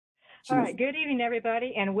All right, good evening,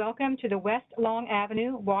 everybody, and welcome to the West Long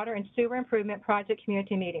Avenue Water and Sewer Improvement Project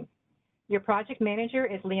Community Meeting. Your project manager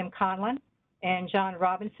is Liam Conlon, and John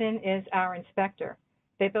Robinson is our inspector.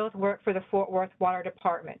 They both work for the Fort Worth Water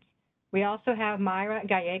Department. We also have Mayra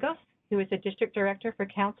Gallegos, who is the District Director for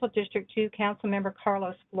Council District 2 Councilmember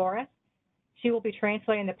Carlos Flores. She will be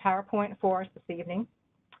translating the PowerPoint for us this evening.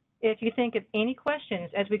 If you think of any questions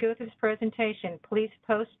as we go through this presentation, please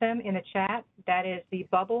post them in the chat. That is the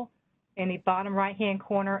bubble in the bottom right-hand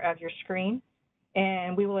corner of your screen,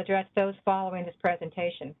 and we will address those following this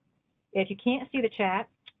presentation. If you can't see the chat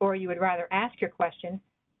or you would rather ask your question,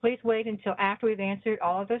 please wait until after we've answered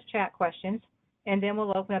all of those chat questions, and then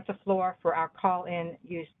we'll open up the floor for our call-in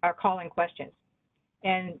questions.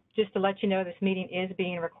 And just to let you know, this meeting is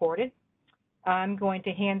being recorded. I'm going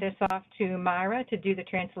to hand this off to Mayra to do the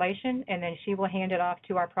translation, and then she will hand it off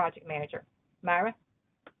to our project manager. Mayra?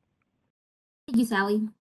 Thank you, Sally.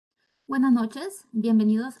 Buenas noches,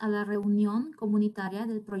 bienvenidos a la reunión comunitaria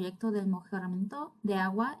del proyecto del mejoramiento de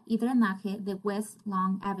agua y drenaje de West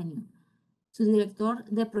Long Avenue. Su director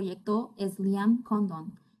de proyecto es Liam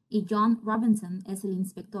Conlon y John Robinson es el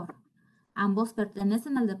inspector. Ambos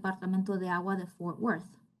pertenecen al Departamento de Agua de Fort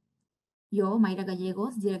Worth. Yo, Mayra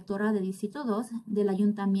Gallegos, directora de Distrito 2 del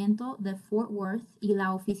Ayuntamiento de Fort Worth y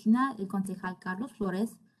la oficina del concejal Carlos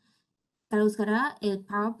Flores, traducirá el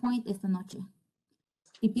PowerPoint esta noche.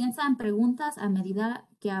 Si piensa en preguntas a medida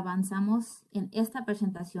que avanzamos en esta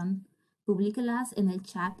presentación, publíquelas en el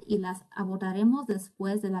chat y las abordaremos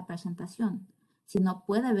después de la presentación. Si no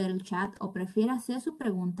puede ver el chat o prefiere hacer su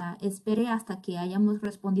pregunta, espere hasta que hayamos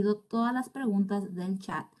respondido todas las preguntas del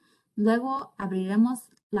chat. Luego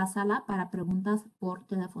abriremos la sala para preguntas por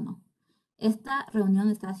teléfono. Esta reunión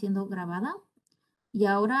está siendo grabada y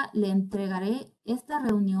ahora le entregaré esta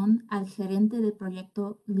reunión al gerente del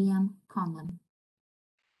proyecto, Liam Conlon.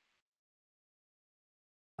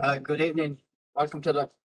 Good evening. Welcome to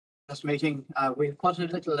this meeting. We've put a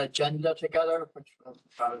little agenda together, which I'll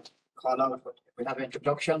call out. We have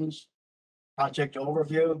introductions, project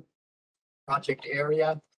overview, project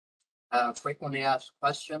area, frequently asked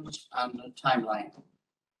questions, and a timeline.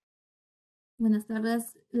 Buenas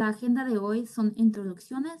tardes. La agenda de hoy son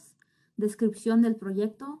introducciones, descripción del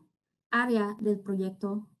proyecto, área del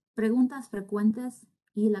proyecto, preguntas frecuentes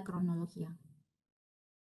y la cronología.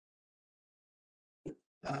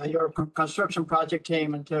 Your construction project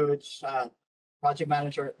team includes project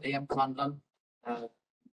manager Liam Conlon,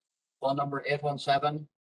 phone number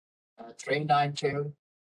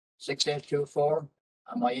 817-392-6824,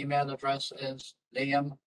 and my email address is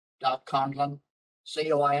liam.conlon,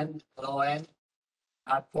 CONLON,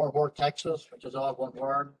 at Fort Worth, Texas, which is all one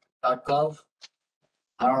word, .gov.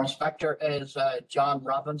 Our inspector is John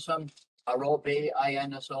Robinson,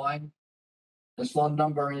 ROBINSON. His phone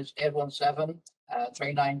number is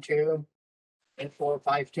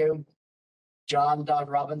 817-392-8452.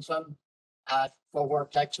 John.Robinson at Fort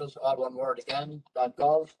Worth, Texas, all one word again,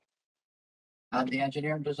 .gov. And the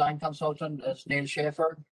engineer and design consultant is Neil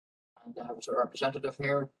Schaefer, and I was a representative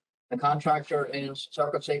here. The contractor is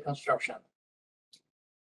Circuit C Construction.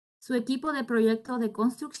 Su equipo de proyecto de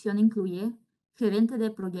construcción incluye gerente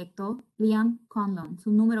de proyecto Liam Conlon.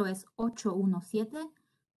 Su número es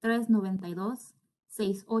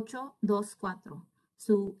 817-392-6824.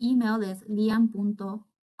 Su email es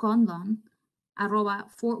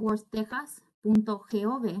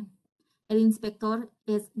liam.conlon@fortworthtexas.gov. El inspector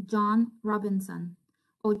es John Robinson,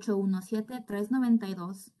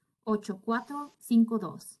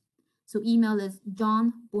 817-392-8452. Su email es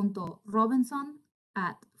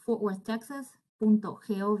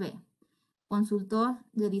john.robinson@fortworthtexas.gov. Consultor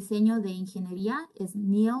de diseño de ingeniería es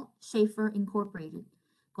Neil Schaefer Incorporated.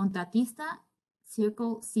 Contratista,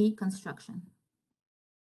 Circle C Construction.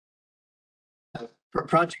 For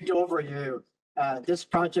project overview, this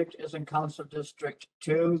project is in Council District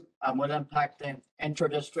 2 and will impact the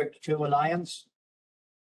Inter-District 2 Alliance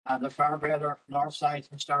and the Fairbrother Northside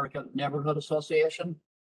Historical Neighborhood Association.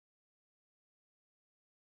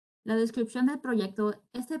 La descripción del proyecto.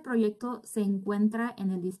 Este proyecto se encuentra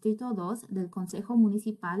en el Distrito 2 del Consejo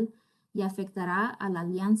Municipal y afectará a la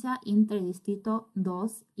Alianza Interdistrito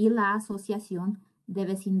 2 y la Asociación de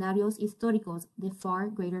Vecindarios Históricos de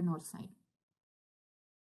Far Greater Northside.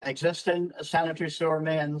 Existing sanitary sewer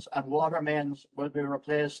mains and water mains will be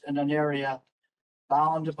replaced in an area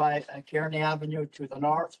bound by Kearney Avenue to the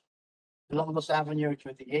north, Columbus Avenue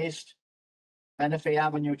to the east, Menifee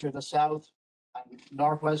Avenue to the south, and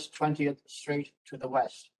Northwest 20th Street to the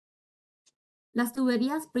west. Las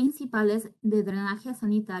tuberías principales de drenaje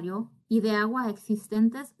sanitario y de agua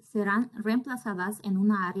existentes serán reemplazadas en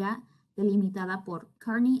una área delimitada por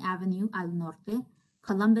Kearney Avenue al norte,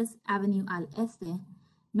 Columbus Avenue al este,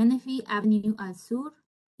 Menifee Avenue al sur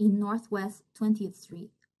y Northwest 20th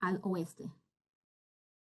Street al oeste.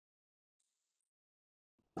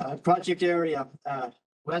 Project area,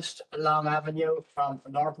 West Long Avenue from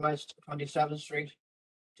Northwest 27th Street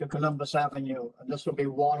to Columbus Avenue. And this will be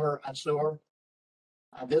water and sewer.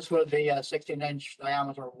 And this will be a 16-inch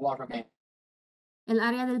diameter water main. El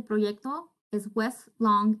área del proyecto es West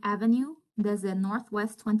Long Avenue desde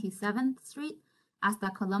Northwest 27th Street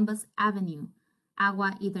hasta Columbus Avenue,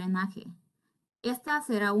 agua y drenaje. Esta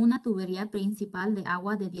será una tubería principal de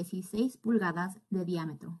agua de 16 pulgadas de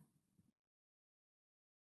diámetro.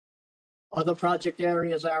 Other project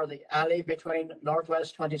areas are the alley between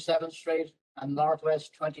Northwest 27th Street and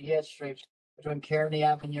Northwest 28th Street between Kearney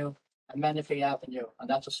Avenue and Menifee Avenue, and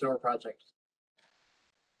that's a sewer project.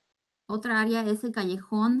 Otra área es el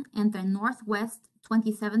callejón entre Northwest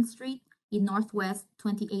 27th Street y Northwest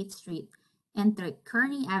 28th Street, entre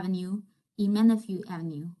Kearney Avenue y Menifee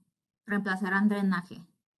Avenue. Reemplazarán drenaje.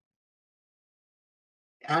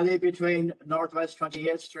 Alley between Northwest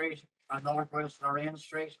 28th Street and Northwest Lorraine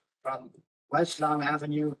Street from West Long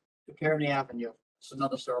Avenue to Kearney Avenue. It's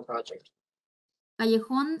another sewer project.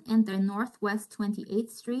 Callejón entre Northwest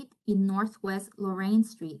 28th Street y Northwest Lorraine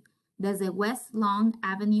Street, desde West Long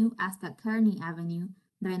Avenue hasta Kearney Avenue,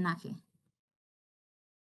 drenaje.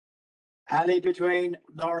 Alley between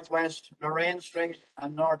Northwest Lorraine Street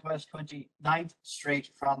and Northwest 29th Street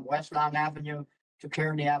from West Long Avenue to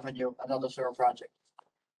Kearney Avenue, another sewer project.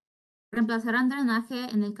 Reemplazarán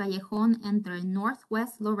drenaje en el callejón entre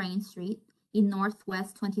Northwest Lorraine Street y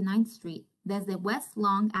Northwest 29th Street, desde West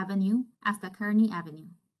Long Avenue hasta Kearney Avenue.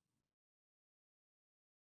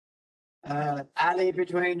 Alley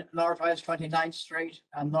between Northwest 29th Street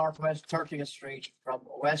and Northwest 30th Street from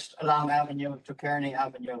West Long Avenue to Kearney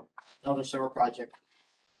Avenue, another sewer project.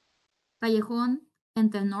 Callejón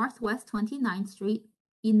entre Northwest 29th Street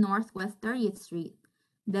y Northwest 30th Street,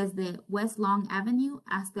 desde West Long Avenue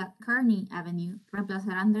hasta Kearney Avenue,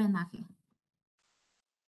 reemplazarán drenaje.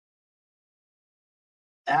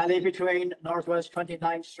 Alley between Northwest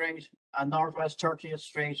 29th Street and Northwest 30th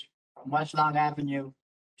Street from West Long Avenue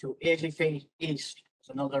to 80 feet east is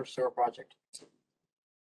another sewer project.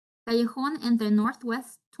 Callejón entre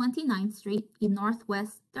Northwest 29th Street y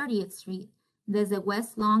Northwest 30th Street, desde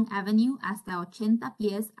West Long Avenue hasta 80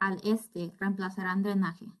 pies al este, reemplazarán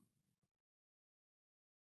drenaje.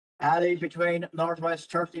 Alley between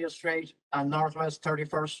Northwest 30th Street and Northwest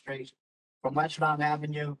 31st Street from West Long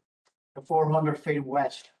Avenue to 400 feet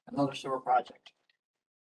west, another sewer project.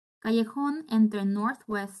 Callejón entre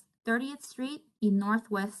Northwest 30th Street y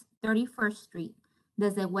Northwest 31st Street,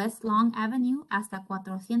 desde West Long Avenue hasta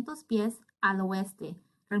 400 pies al oeste,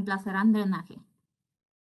 reemplazarán drenaje.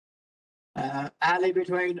 Alley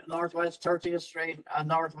between Northwest 30th Street and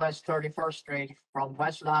Northwest 31st Street from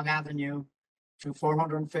West Long Avenue to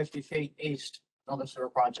 450 feet east, another sewer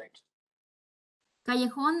project.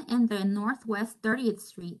 Callejón entre Northwest 30th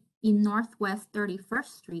Street y Northwest 31st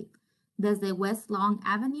Street, desde West Long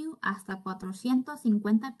Avenue hasta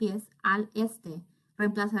 450 pies al este,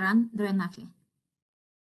 reemplazarán drenaje.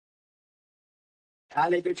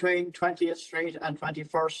 Alley between 20th Street and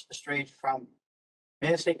 21st Street from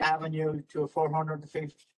Basic Avenue to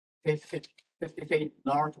 450 feet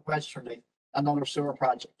northwesterly, another sewer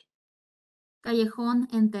project. Callejón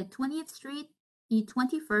entre 20th Street y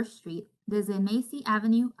 21st Street, desde Macy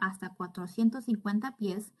Avenue hasta 450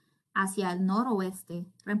 pies hacia el noroeste,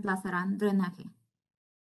 reemplazarán drenaje.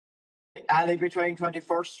 Alley between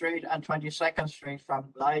 21st Street and 22nd Street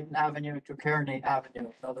from Leiden Avenue to Kearney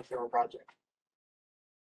Avenue, another sewer project.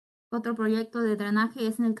 Otro proyecto de drenaje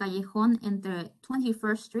es en el callejón entre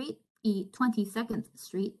 21st Street y 22nd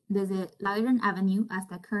Street, desde Leiden Avenue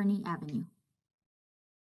hasta Kearney Avenue.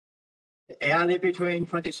 Alley between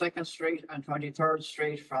 22nd Street and 23rd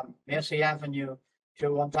Street from Macy Avenue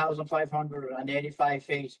to 1,585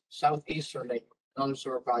 feet southeasterly, another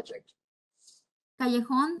sewer project.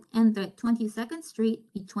 Callejón entre 22nd Street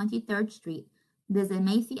y 23rd Street, desde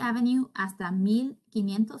Macy Avenue hasta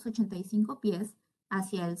 1,585 pies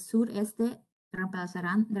hacia el sureste,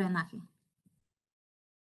 reemplazarán drenaje.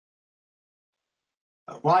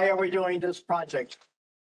 Why are we doing this project?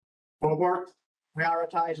 Our work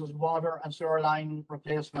prioritizes water and sewer line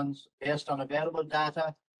replacements based on available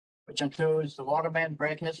data, which includes the water main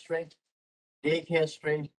break history, leak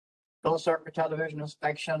history, closed circuit television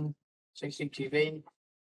inspection, CCTV,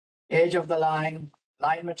 age of the line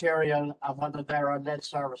material, and whether there are lead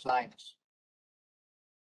service lines.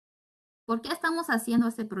 ¿Por qué estamos haciendo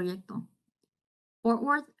este proyecto? Fort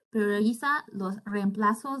Worth Prioriza los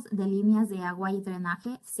reemplazos de líneas de agua y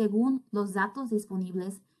drenaje según los datos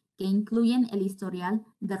disponibles que incluyen el historial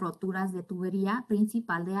de roturas de tubería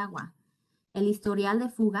principal de agua, el historial de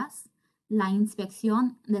fugas, la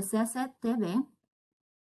inspección de CCTV,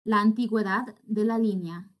 la antigüedad de la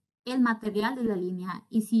línea, el material de la línea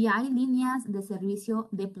y si hay líneas de servicio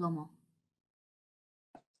de plomo.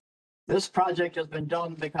 This project has been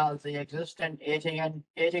done because the existing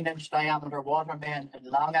 18-inch diameter water main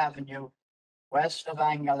in Long Avenue, west of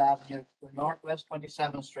Angle Avenue to Northwest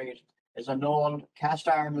 27th Street, is an old cast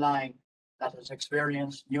iron line that has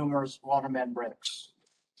experienced numerous water main breaks.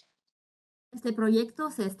 Este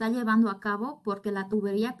proyecto se está llevando a cabo porque la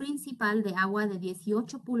tubería principal de agua de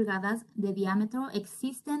 18 pulgadas de diámetro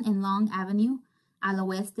existen en Long Avenue al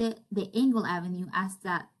oeste de Angle Avenue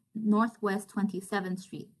hasta Northwest 27th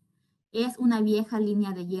Street. Es una vieja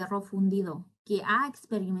línea de hierro fundido que ha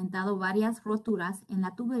experimentado varias roturas en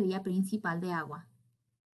la tubería principal de agua.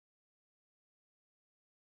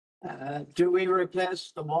 Do we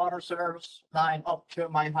replace the water service line up to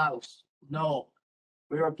my house? No.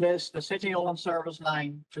 We replace the city-owned service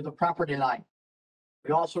line to the property line.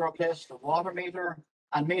 We also replace the water meter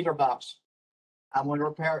and meter box, and will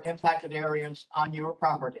repair impacted areas on your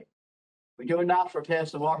property. We do not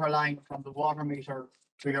replace the water line from the water meter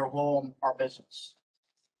to your home or business.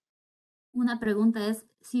 Una pregunta es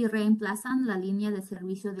si reemplazan la línea de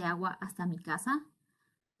servicio de agua hasta mi casa.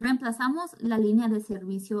 Reemplazamos la línea de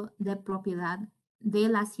servicio de propiedad de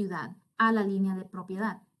la ciudad a la línea de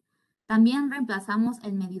propiedad. También reemplazamos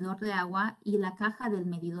el medidor de agua y la caja del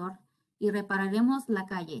medidor y repararemos la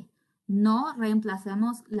calle. No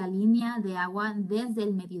reemplazamos la línea de agua desde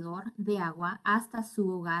el medidor de agua hasta su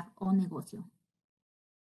hogar o negocio.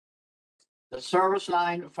 The service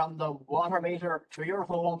line from the water meter to your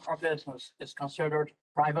home or business is considered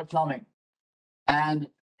private plumbing. And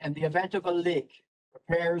in the event of a leak,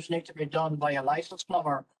 repairs need to be done by a licensed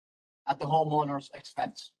plumber at the homeowner's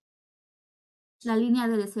expense. La línea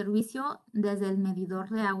de servicio desde el medidor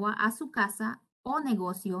de agua a su casa o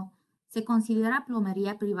negocio se considera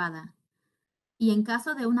plomería privada. Y en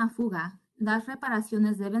caso de una fuga, las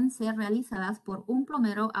reparaciones deben ser realizadas por un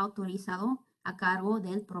plomero autorizado a cargo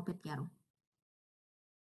del propietario.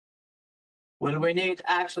 Will we need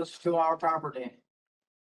access to our property?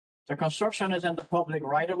 The construction is in the public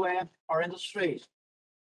right-of-way or in the street.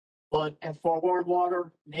 But if Forward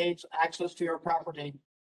Water needs access to your property,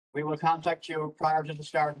 we will contact you prior to the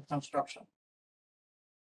start of construction.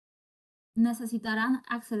 ¿Necesitarán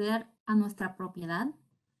acceder a nuestra propiedad?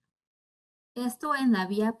 Esto en la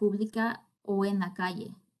vía pública o en la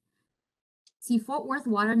calle. Si Fort Worth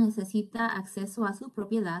Water necesita acceso a su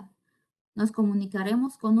propiedad, nos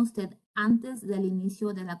comunicaremos con usted antes del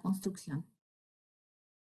inicio de la construcción.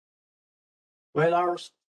 Will our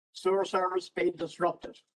sewer service be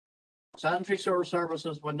disrupted? Sanitary sewer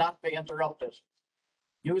services will not be interrupted.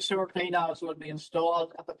 New sewer cleanouts will be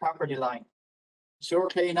installed at the property line. Sewer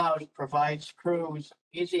cleanout provides crews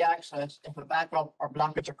easy access if a backup or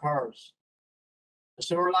blockage occurs. The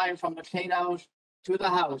sewer line from the cleanout to the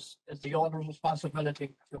house is the owner's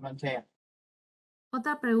responsibility to maintain.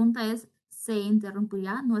 Otra pregunta es, ¿se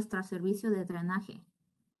interrumpirá nuestro servicio de drenaje?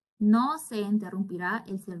 No se interrumpirá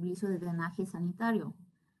el servicio de drenaje sanitario.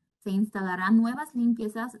 Se instalarán nuevas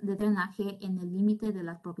limpiezas de drenaje en el límite de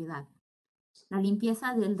la propiedad. La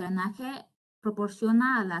limpieza del drenaje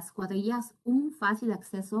proporciona a las cuadrillas un fácil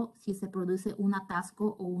acceso si se produce un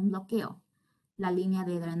atasco o un bloqueo. La línea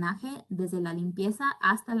de drenaje desde la limpieza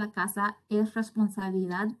hasta la casa es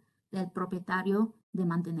responsabilidad del propietario de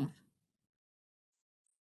mantener.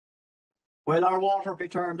 Will our water be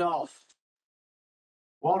turned off?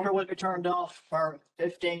 Water will be turned off for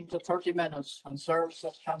 15 to 30 minutes and service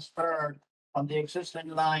is transferred from the existing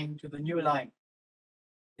line to the new line.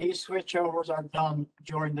 These switchovers are done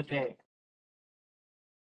during the day.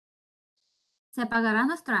 Se apagará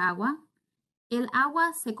nuestra agua. El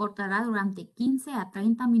agua se cortará durante 15 a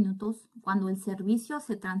 30 minutos cuando el servicio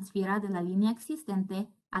se transfiera de la línea existente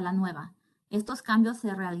a la nueva. Estos cambios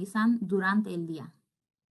se realizan durante el día.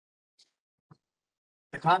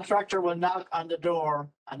 The contractor will knock on the door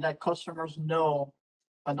and let customers know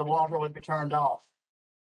when the water will be turned off.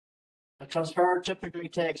 The transfer typically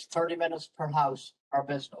takes 30 minutes per house or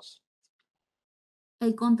business.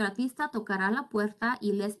 El contratista tocará la puerta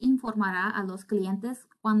y les informará a los clientes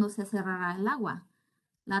cuando se cerrará el agua.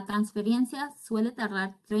 La transferencia suele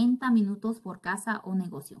tardar 30 minutos por casa o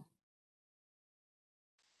negocio.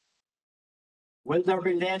 Will there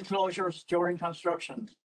be lane closures during construction?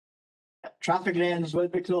 Traffic lanes will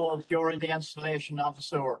be closed during the installation of the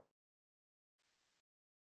sewer.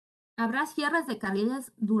 ¿Habrá cierres de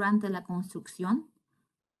carriles durante la construcción?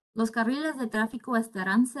 Los carriles de tráfico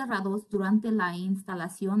estarán cerrados durante la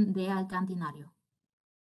instalación de alcantinario.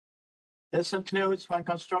 This includes when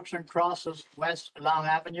construction crosses West Long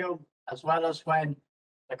Avenue, as well as when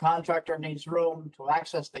the contractor needs room to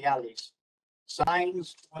access the alleys.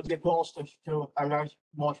 Signs will be posted to alert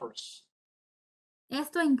motorists.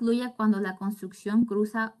 Esto incluye cuando la construcción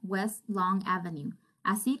cruza West Long Avenue,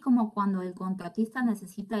 así como cuando el contratista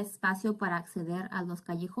necesita espacio para acceder a los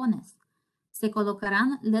callejones. Se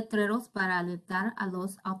colocarán letreros para alertar a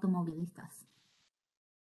los automovilistas.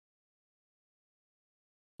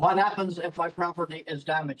 What happens if my property is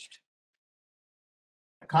damaged?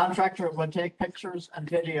 The contractor will take pictures and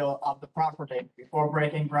video of the property before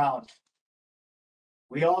breaking ground.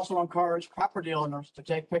 We also encourage property owners to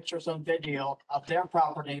take pictures and video of their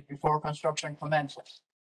property before construction commences.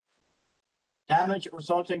 Damage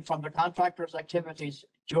resulting from the contractor's activities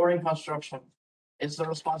during construction is the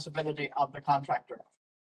responsibility of the contractor.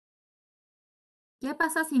 ¿Qué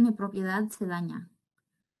pasa si mi propiedad se daña?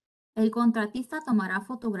 El contratista tomará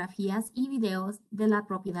fotografías y videos de la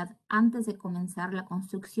propiedad antes de comenzar la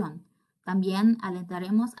construcción. También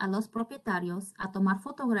alentaremos a los propietarios a tomar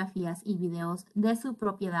fotografías y videos de su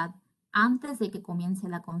propiedad antes de que comience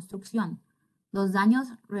la construcción. Los daños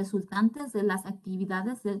resultantes de las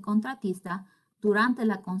actividades del contratista durante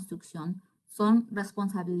la construcción son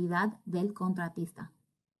responsabilidad del contratista.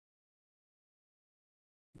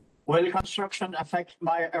 Will construction affect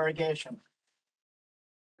my irrigation?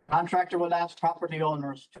 The contractor will ask property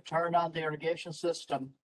owners to turn on the irrigation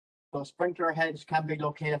system so sprinkler heads can be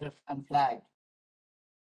located and flagged.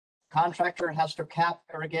 Contractor has to cap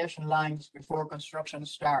irrigation lines before construction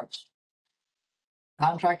starts.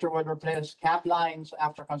 Contractor will replace cap lines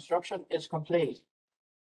after construction is complete.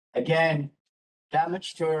 Again,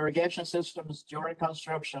 damage to irrigation systems during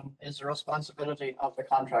construction is the responsibility of the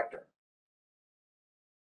contractor.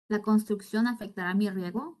 ¿La construcción afectará mi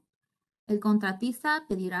riego? El contratista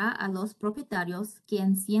pedirá a los propietarios que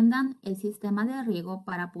enciendan el sistema de riego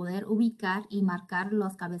para poder ubicar y marcar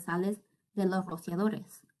los cabezales de los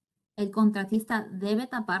rociadores. El contratista debe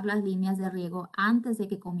tapar las líneas de riego antes de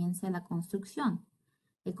que comience la construcción.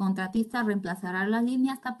 El contratista reemplazará las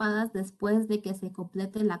líneas tapadas después de que se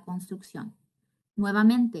complete la construcción.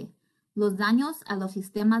 Nuevamente, los daños a los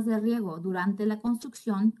sistemas de riego durante la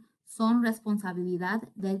construcción son responsabilidad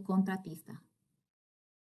del contratista.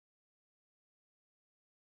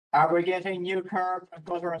 Aggregating new curb and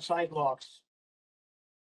gutter and sidewalks.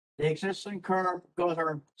 The existing curb,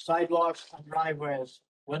 gutter, sidewalks, and driveways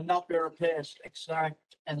will not be replaced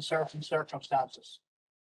except in certain circumstances,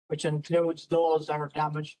 which includes those that are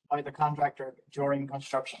damaged by the contractor during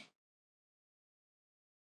construction.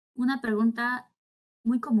 Una pregunta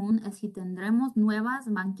muy común es si tendremos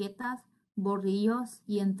nuevas banquetas, bordillos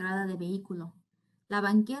y entrada de vehículo. La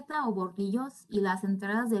banqueta o bordillos y las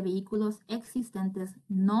entradas de vehículos existentes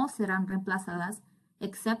no serán reemplazadas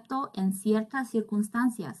excepto en ciertas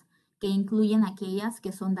circunstancias que incluyen aquellas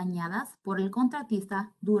que son dañadas por el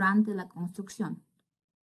contratista durante la construcción.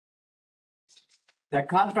 The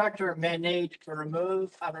contractor may need to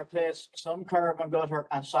remove and replace some curb and gutter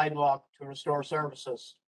and sidewalk to restore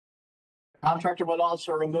services. The contractor will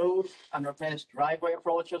also remove and replace driveway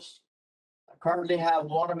approaches that currently have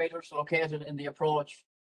water meters located in the approach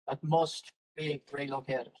that must be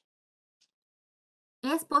relocated.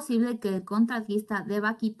 Es posible que el contratista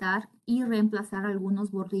deba quitar y reemplazar algunos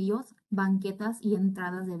bordillos, banquetas y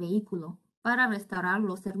entradas de vehículo para restaurar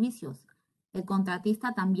los servicios. El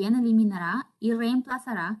contratista también eliminará y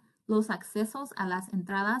reemplazará los accesos a las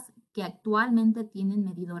entradas que actualmente tienen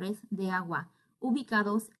medidores de agua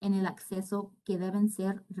ubicados en el acceso que deben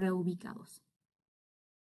ser reubicados.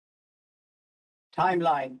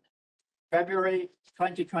 Timeline. February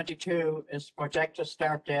 2022 is projected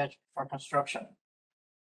start date for construction.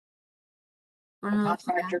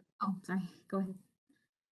 Cronología. Oh, sorry. Go ahead.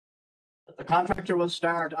 The contractor will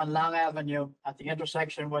start on Long Avenue at the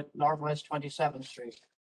intersection with Northwest 27th Street.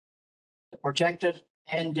 The projected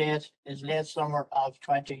end date is late summer of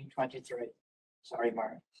 2023. Sorry,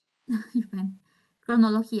 Mary.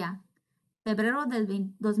 Cronología. Febrero del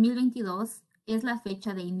 2022 es la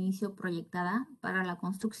fecha de inicio proyectada para la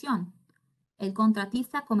construcción. El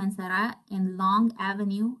contratista comenzará en Long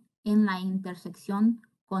Avenue en la intersección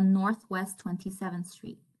con Northwest 27th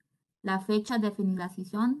Street. La fecha de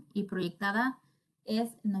finalización y proyectada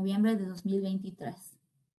es noviembre de 2023.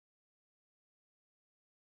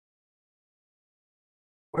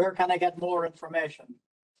 Where can I get more information?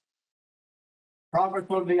 Progress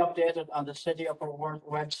will be updated on the City of Fort Worth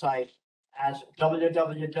website at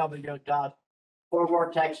www.cityoffortworth.ca.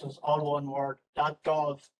 forward Texas, all one word,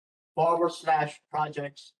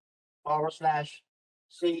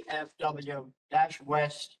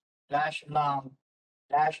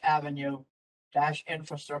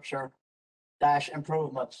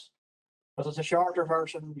 But as a shorter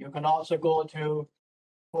version, you can also go to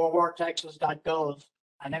forwardtexas.gov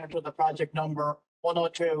and enter the project number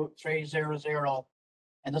 102300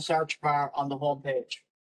 in the search bar on the homepage.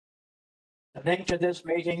 The link to this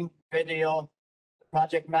meeting video, the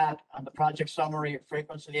project map, and the project summary of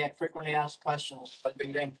frequently asked questions will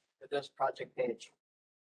be linked to this project page.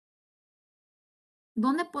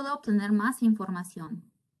 ¿Dónde puedo obtener más información?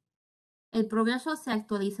 El progreso se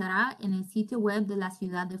actualizará en el sitio web de la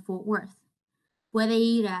ciudad de Fort Worth. Puede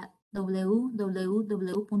ir a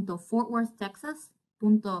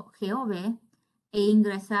www.fortworthtexas.gov e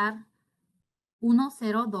ingresar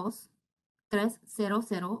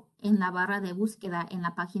 102300 en la barra de búsqueda en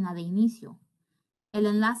la página de inicio. El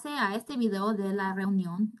enlace a este video de la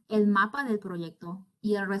reunión, el mapa del proyecto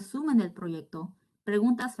y el resumen del proyecto,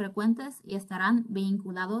 preguntas frecuentes y estarán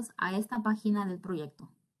vinculados a esta página del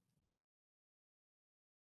proyecto.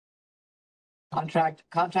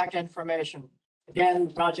 Contact information. Again,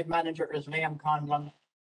 the project manager is Liam Conlon,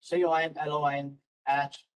 CONLON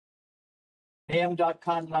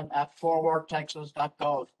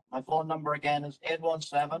Liam.Conlon@forwardtexas.gov. My phone number again is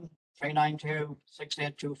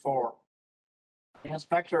 817-392-6824. The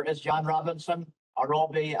inspector is John Robinson,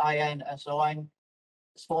 ROBINSON.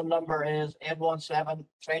 His phone number is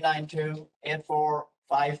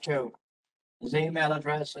 817-392-8452. His email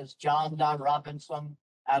address is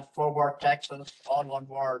john.robinson@forwardtexas, all one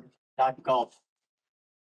word, .gov.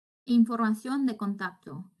 Información de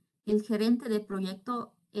contacto. El gerente de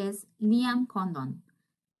proyecto es Liam Condon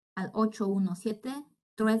al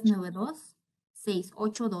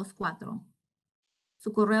 817-392-6824.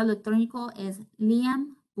 Su correo electrónico es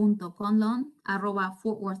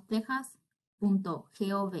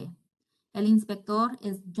liam.conlon@fortworthtexas.gov. El inspector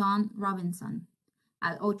es John Robinson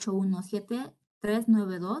al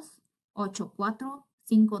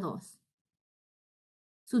 817-392-8452.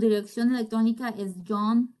 Su dirección electrónica es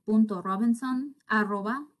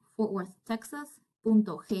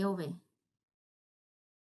john.robinson@fortworthtexas.gov.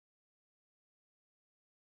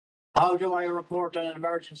 How do I report an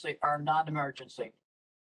emergency or non-emergency?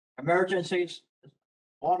 Emergencies,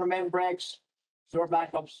 water main breaks, sewer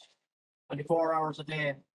backups, 24 hours a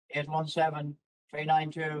day,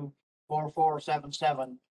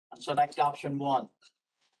 817-392-4477, and select option 1.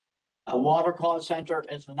 A water call center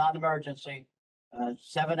is a non-emergency,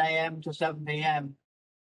 7 a.m. to 7 p.m.,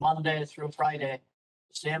 Monday through Friday.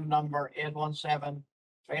 Same number,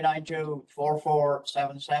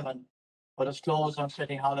 817-392-4477, but it's closed on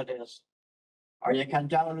city holidays. Or you can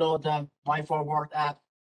download the My Fort Worth app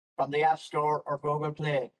from the App Store or Google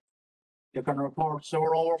Play. You can report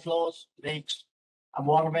sewer overflows, leaks, and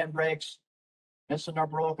water main breaks, missing or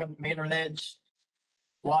broken meter leads,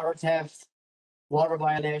 water theft, water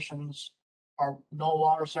violations, or no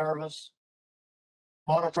water service,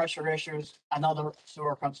 water pressure issues, and other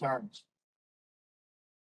sewer concerns.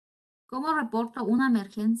 ¿Cómo reporto una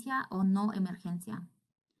emergencia o no emergencia?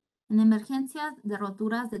 En emergencias de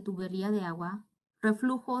roturas de tubería de agua,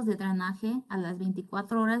 reflujos de drenaje a las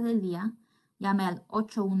 24 horas del día, llame al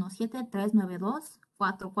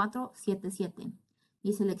 817-392-4477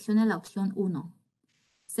 y seleccione la opción 1.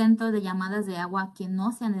 Centro de llamadas de agua que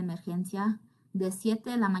no sean de emergencia, de 7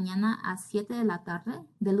 de la mañana a 7 de la tarde,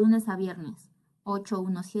 de lunes a viernes,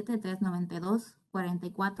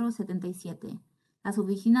 817-392-4477. Las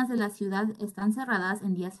oficinas de la ciudad están cerradas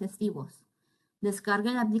en días festivos.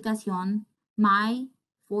 Descargue la aplicación My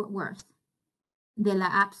Fort Worth de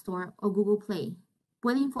la App Store o Google Play.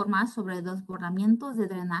 Puede informar sobre desbordamientos de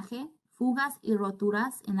drenaje, fugas y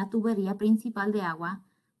roturas en la tubería principal de agua,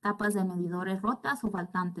 tapas de medidores rotas o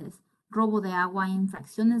faltantes, robo de agua,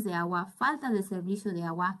 infracciones de agua, falta de servicio de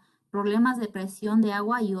agua, problemas de presión de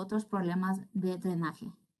agua y otros problemas de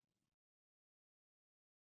drenaje.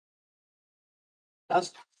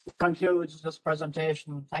 That concludes this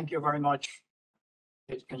presentation. Thank you very much.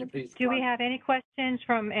 Can you please? Do we have any questions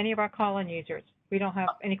from any of our call-in users? We don't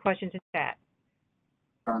have any questions in chat.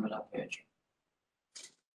 Turn to that page.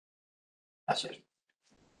 That's it.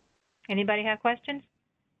 Anybody have questions?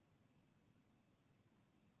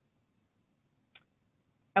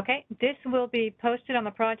 Okay, this will be posted on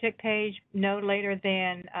the project page no later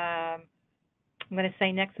than, I'm going to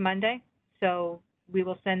say next Monday. So we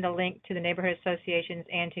will send a link to the neighborhood associations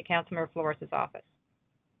and to Councilmember Flores' office.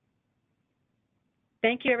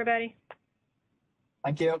 Thank you, everybody.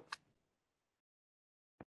 Thank you.